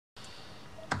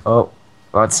Oh,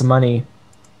 lots of money.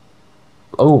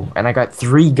 Oh, and I got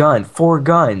 4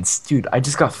 guns. Dude, I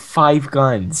just got 5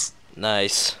 guns.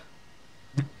 Nice.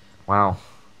 Wow.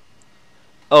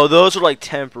 Oh, those are like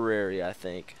temporary, I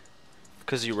think,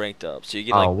 because you ranked up. So you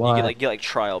get Oh, like what?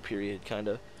 trial period kind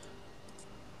of.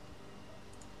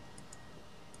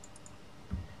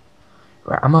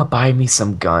 Right, I'm gonna buy me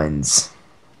some guns.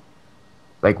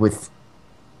 Like with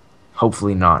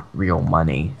hopefully not real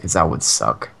money, because that would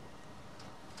suck.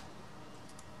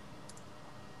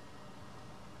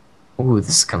 Ooh,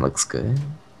 this kind of looks good.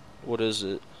 What is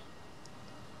it?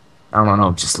 I don't know,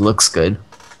 it just looks good.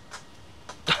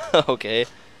 Okay.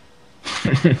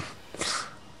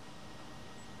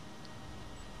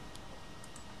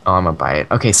 Oh, I'm gonna buy it.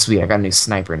 Okay, sweet. I got a new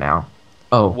sniper now.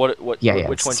 Oh, yeah, yeah,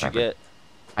 Which it's a ones you sniper. get?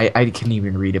 I couldn't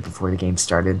even read it before the game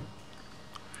started.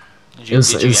 Did It you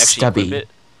was actually equip stubby. it?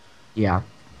 Yeah,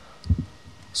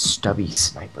 stubby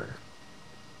sniper.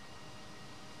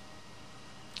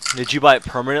 Did you buy it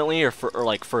permanently or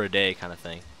like for a day kind of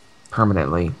thing?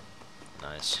 Permanently.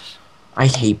 Nice. I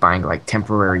hate buying like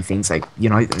temporary things like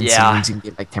in some Yeah. games you can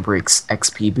get like temporary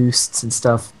XP boosts and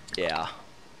stuff. Yeah.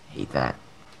 Hate that.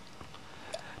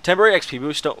 Temporary XP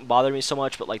boosts don't bother me so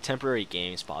much, but like temporary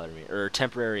games bother me, or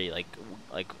temporary like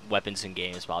weapons in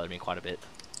games bother me quite a bit.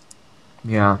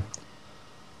 Yeah.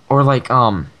 Or like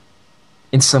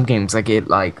in some games I get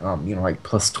like like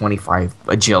plus 25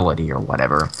 agility or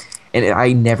whatever. And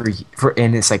I never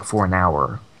and it's like for an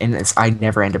hour and I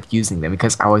never end up using them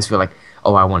because I always feel like,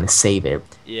 oh, I want to save it.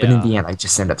 But in Yeah. the end I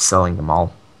just end up selling them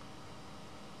all.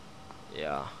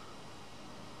 Yeah.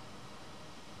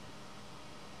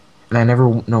 And I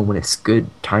never know when it's good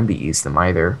time to use them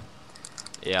either.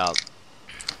 Yeah.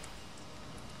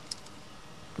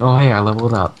 Oh, hey, I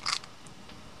leveled up.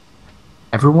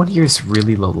 Everyone here is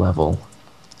really low level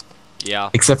Yeah.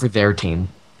 except for their team.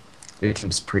 Their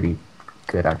team's pretty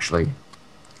good actually.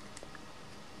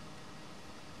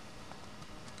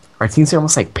 Our teams are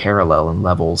almost like parallel in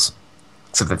levels,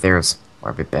 except that theirs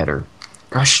are a bit better.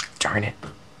 Gosh darn it.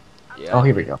 Oh, Yeah.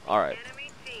 here we go. All right.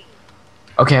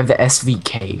 Okay, I have the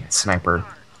SVK sniper.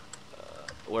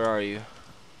 Where are you?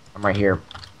 I'm right here.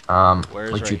 Where's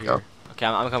Where'd right you go? here? Okay,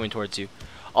 I'm coming towards you.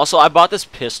 Also, I bought this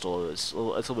pistol. It's a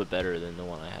little bit better than the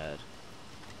one I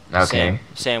had. Okay.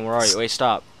 Sam, where are you? Wait,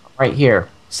 stop. Right here.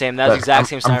 Sam, that's the Look, exact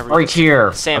same I'm sniper. right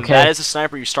here. Sam, that Okay. is the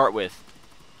sniper you start with.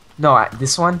 No,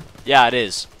 this one? Yeah, it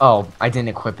is. Oh, I didn't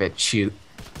equip it. Shoot.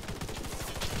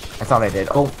 I thought I did.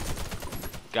 Oh,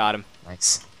 Got him.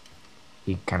 nice.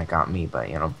 He kind of got me, but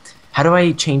How do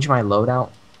I change my loadout?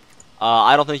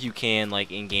 I don't think you can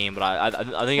like in game, but I think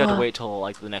you have to What? wait till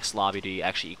like the next lobby to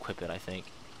actually equip it. I think.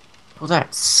 Well,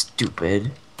 that's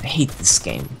stupid. I hate this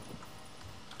game.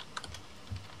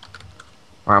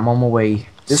 Alright, I'm on my way.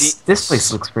 See, This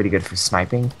place looks pretty good for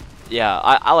sniping. yeah,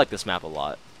 I like this map a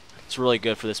lot. It's really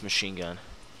good for this machine gun.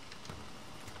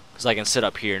 Because I can sit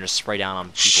up here and just spray down on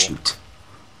people. Shoot.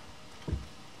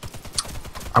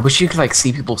 I wish you could like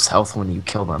see people's health when you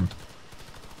kill them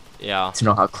Yeah. to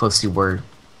know how close you were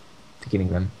to getting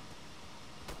them.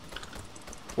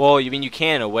 Well, you mean you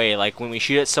can in a way. Like when we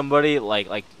shoot at somebody,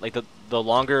 like the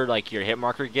longer like your hit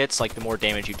marker gets, like the more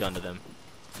damage you've done to them.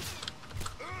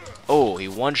 Oh, he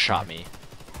one-shot me.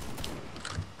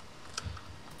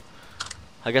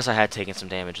 I guess I had taken some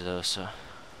damage though, so.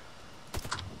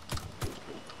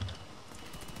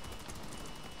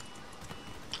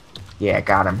 Yeah,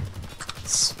 got him.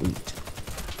 Sweet.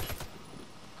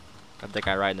 Got that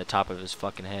guy right in the top of his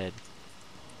fucking head.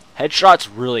 Headshots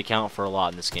really count for a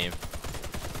lot in this game.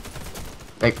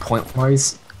 Like point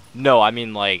wise? No, I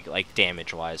mean like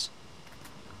damage wise.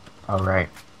 Alright.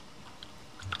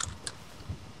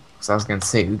 Because I was gonna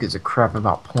say, who gives a crap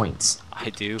about points?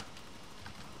 I do.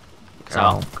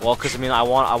 Oh. Well, cause I mean I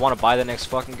want to buy the next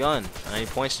fucking gun. And I need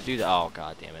points to do that. Oh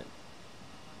god damn it.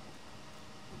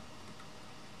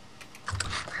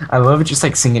 I love it just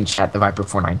like seeing in chat the Viper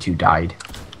 492 died.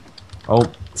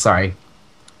 Oh, sorry.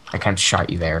 I kind of shot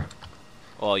you there.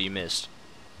 Well, you missed.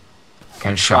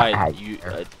 Kind of shot Tried at you you.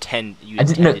 There. you I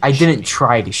didn't. No, intended I to shoot didn't me.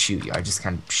 try to shoot you. I just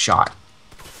kind of shot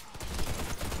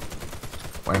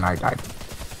when I died.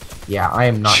 Yeah, I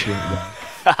am not doing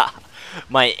well.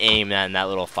 My aim in that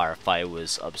little firefight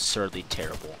was absurdly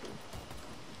terrible.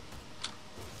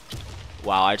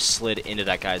 Wow, I just slid into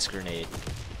that guy's grenade.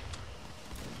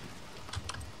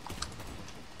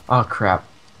 Oh crap!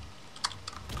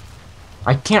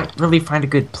 I can't really find a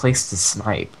good place to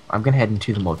snipe. I'm gonna head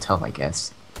into the motel, I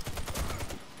guess.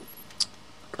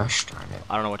 Gosh darn it!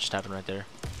 I don't know what just happened right there.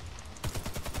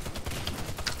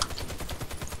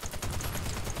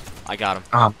 I got him.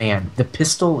 Oh man, the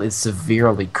pistol is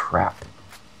severely crap.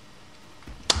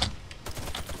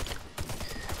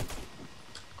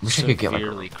 Wish I could get like a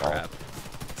Severely revolver. crap.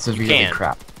 You Severely can.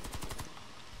 crap.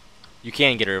 You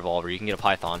can get a revolver. You can get a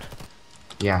Python.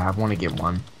 Yeah, I want to get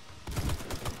one.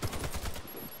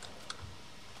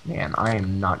 Man, I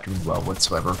am not doing well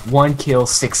whatsoever. 1 kill,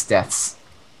 6 deaths.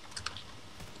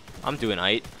 I'm doing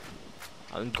eight.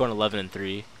 I'm going 11 and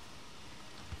 3.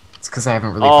 It's because I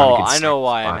haven't really found a Oh, good I know sniper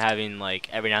why I'm spot. having like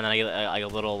every now and then I get like a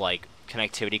little like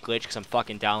connectivity glitch because I'm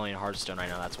fucking downloading Hearthstone right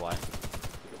now. That's why.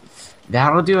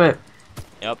 That'll do it.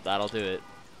 Yep, that'll do it.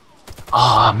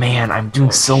 Oh man, I'm doing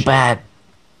Oh so shit. bad.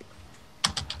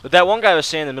 But that one guy was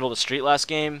saying in the middle of the street last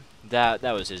game. That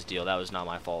was his deal. That was not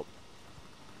my fault.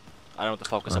 I don't know what the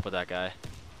fuck was up with that guy.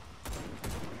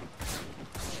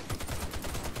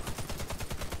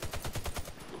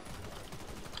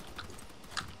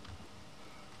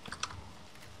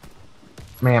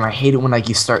 Man, I hate it when like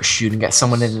you start shooting at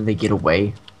someone and then they get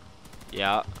away.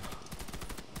 Yeah.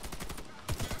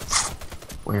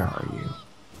 Where are you?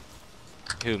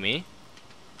 Who, me?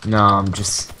 No, I'm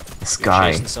just this You're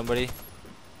guy. chasing somebody?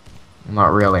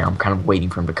 Not really. I'm kind of waiting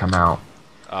for him to come out.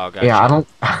 Oh, gotcha. Yeah, I don't.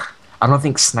 I don't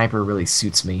think sniper really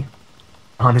suits me.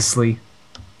 Honestly.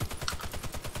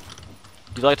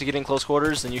 If you like to get in close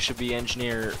quarters, then you should be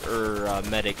engineer or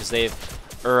medic, because they've,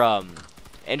 or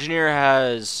engineer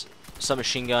has some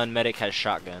machine gun, medic has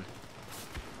shotgun.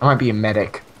 I might be a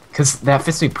medic, cause that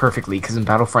fits me perfectly. Cause in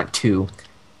Battlefront 2,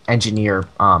 engineer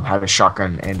had a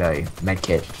shotgun and a med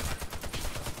kit.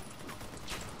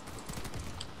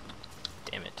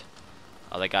 Damn it.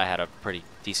 Oh, that guy had a pretty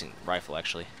decent rifle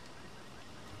actually.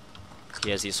 He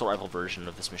has the assault rifle version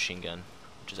of this machine gun,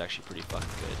 which is actually pretty fucking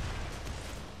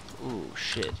good. Ooh,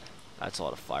 shit. That's a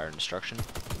lot of fire and destruction.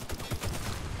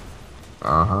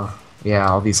 Yeah,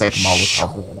 all these like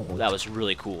Molotov. That was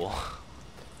really cool.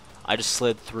 I just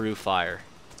slid through fire.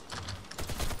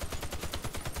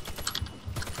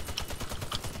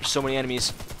 There's so many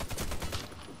enemies.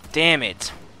 Damn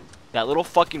it. That little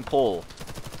fucking pole.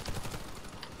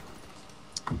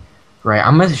 Right,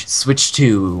 I'm gonna switch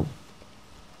to.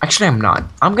 Actually, I'm not.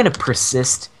 I'm gonna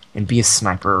persist and be a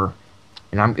sniper,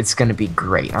 and it's gonna be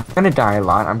great. I'm gonna die a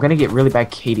lot. I'm gonna get really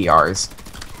bad KDRs,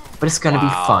 but it's gonna be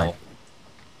fun.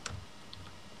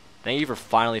 Thank you for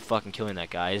finally fucking killing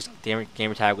that guy. His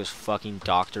gamer tag was fucking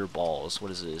Dr. Balls. What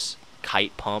is this?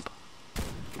 Kite pump?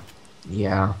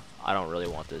 Yeah. I don't really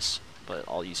want this, but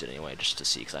I'll use it anyway just to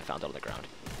see because I found it on the ground.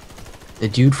 The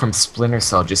dude from Splinter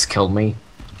Cell just killed me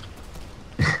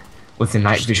with the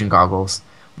night vision goggles.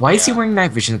 Why is he wearing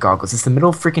night vision goggles? It's the middle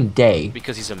of freaking day.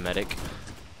 Because he's a medic.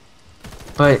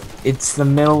 But it's the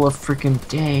middle of freaking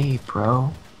day,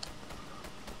 bro.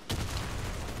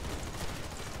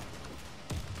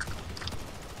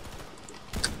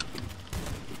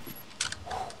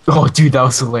 Oh, dude, that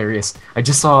was hilarious. I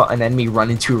just saw an enemy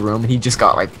run into a room, and he just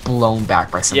got, like, blown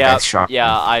back by some guy's shotgun.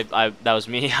 Yeah, that was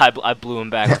me. I blew him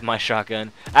back with my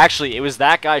shotgun. Actually, it was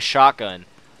that guy's shotgun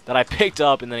that I picked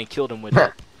up, and then I killed him with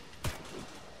it.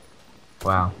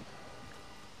 Wow.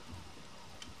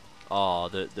 Oh,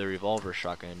 the revolver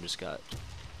shotgun just got...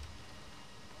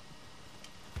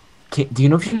 Do you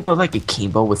know if you can build, like, a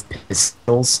Kimbo with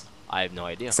pistols? I have no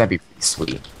idea. 'Cause that'd be pretty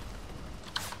sweet.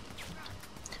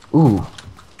 Ooh.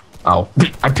 Oh,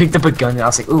 I picked up a gun and I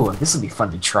was like, ooh, this would be fun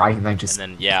to try, and I just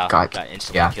And then, yeah, got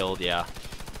instantly killed, yeah.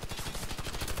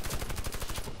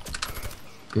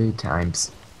 Good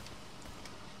times.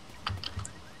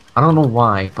 I don't know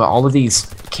why, but all of these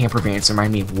camper vans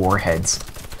remind me of warheads.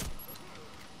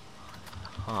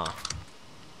 Huh.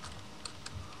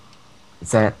 Is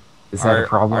that a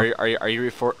problem? Are you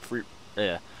referring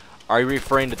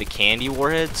to the candy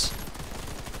warheads?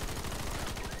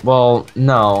 Well,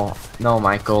 no,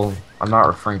 Michael. I'm not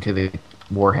referring to the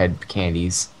warhead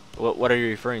candies. What are you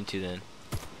referring to then?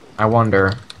 I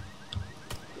wonder.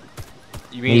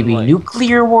 You mean Maybe like,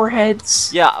 nuclear warheads?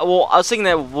 yeah, well, I was thinking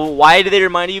that. Well, why do they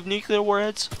remind you of nuclear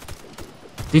warheads?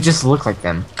 They just look like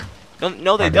them.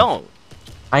 No, they don't.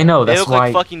 I know. They That's look why.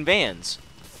 like fucking vans.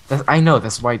 I know.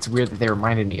 That's why it's weird that they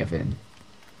reminded me of it.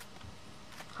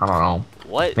 I don't know.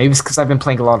 What? Maybe it's because I've been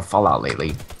playing a lot of Fallout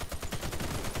lately.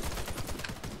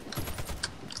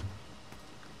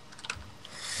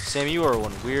 Sam, you are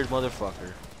one weird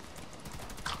motherfucker.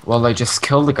 Well, I just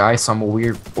killed the guy, so I'm a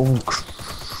weird. Oh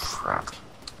crap!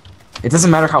 It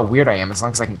doesn't matter how weird I am as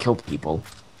long as I can kill people.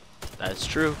 That's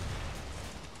true.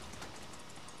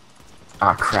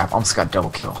 Ah crap! Almost got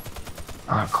double kill.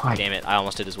 Ah, quite. Damn it! I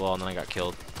almost did as well, and then I got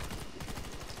killed.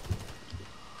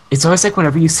 It's always like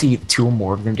whenever you see 2 or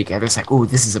more of them together, it's like, oh,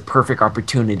 this is a perfect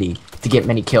opportunity to get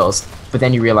many kills. But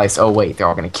then you realize, oh wait, they're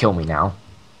all gonna kill me now.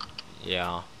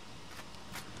 Yeah.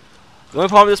 The only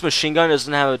problem with this machine gun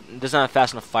doesn't have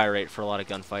fast enough fire rate for a lot of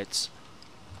gunfights.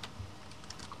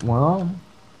 Well,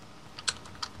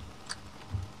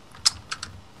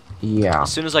 yeah.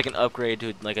 As soon as I can upgrade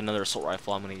to like another assault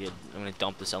rifle, I'm gonna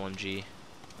dump this LMG.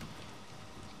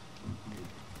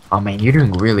 Oh man, you're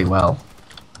doing really well.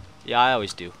 Yeah, I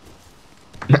always do.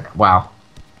 Wow.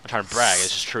 I'm trying to brag. It's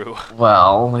just true.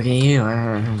 Well, look at you.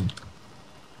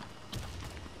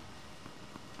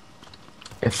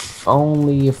 If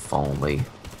only, if only.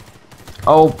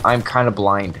 Oh, I'm kind of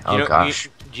blind. You Oh know, gosh.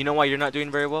 do you know why you're not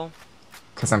doing very well?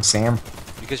 Because I'm Sam.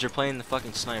 Because you're playing the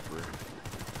fucking sniper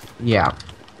Yeah.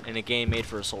 in a game made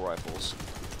for assault rifles.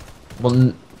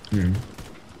 Well,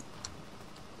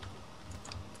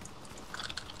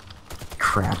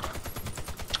 crap.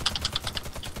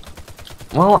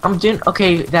 Well, I'm doing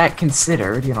okay. That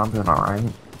considered, I'm doing all right.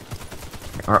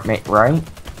 Right, right,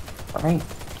 right.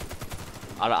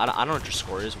 I don't know what your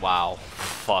score is. Wow.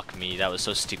 Fuck me. That was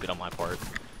so stupid on my part.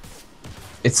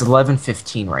 It's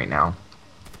 11:15 right now.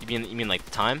 You mean like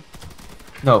the time?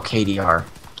 No, KDR.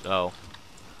 Oh.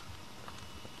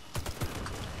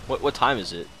 What time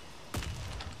is it?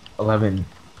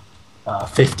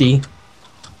 50.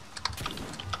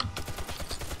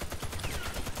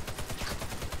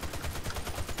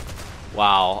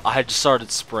 Wow. I had just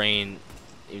started spraying,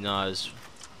 even though I was.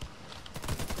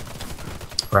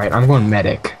 Right, I'm going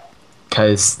medic,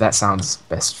 cause that sounds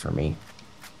best for me.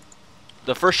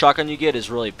 The first shotgun you get is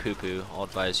really poo poo. I'll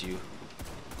advise you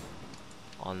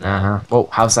on that. Whoa,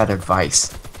 how's that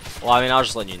advice? Well, I mean, I was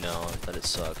just letting you know that it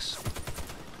sucks.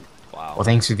 Wow. Well,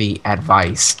 thanks for the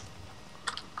advice.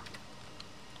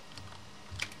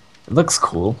 It looks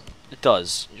cool. It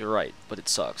does. You're right, but it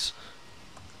sucks.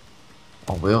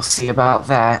 Well, we'll see about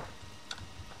that.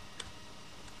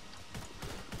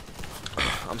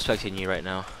 I'm spectating you right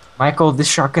now. Michael, this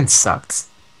shotgun sucks.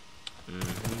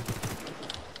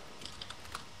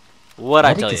 What I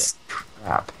Medic tell you? is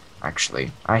crap,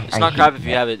 actually. It's I not hate crap if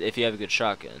medic. you have a good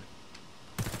shotgun.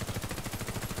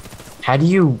 How do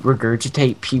you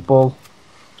regurgitate people?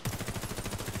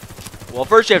 Well,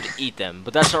 first you have to eat them,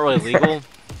 but that's not really legal.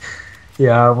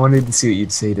 Yeah, I wanted to see what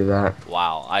you'd say to that.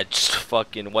 Wow, I just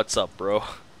fucking what's up, bro?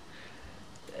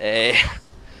 Hey,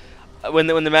 when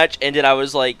the match ended, I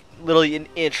was like literally an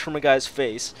inch from a guy's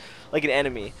face, like an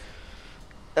enemy,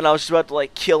 and I was just about to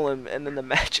like kill him, and then the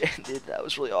match ended. That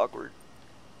was really awkward.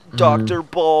 Dr.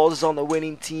 Balls is on the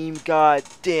winning team. God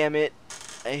damn it,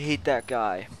 I hate that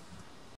guy.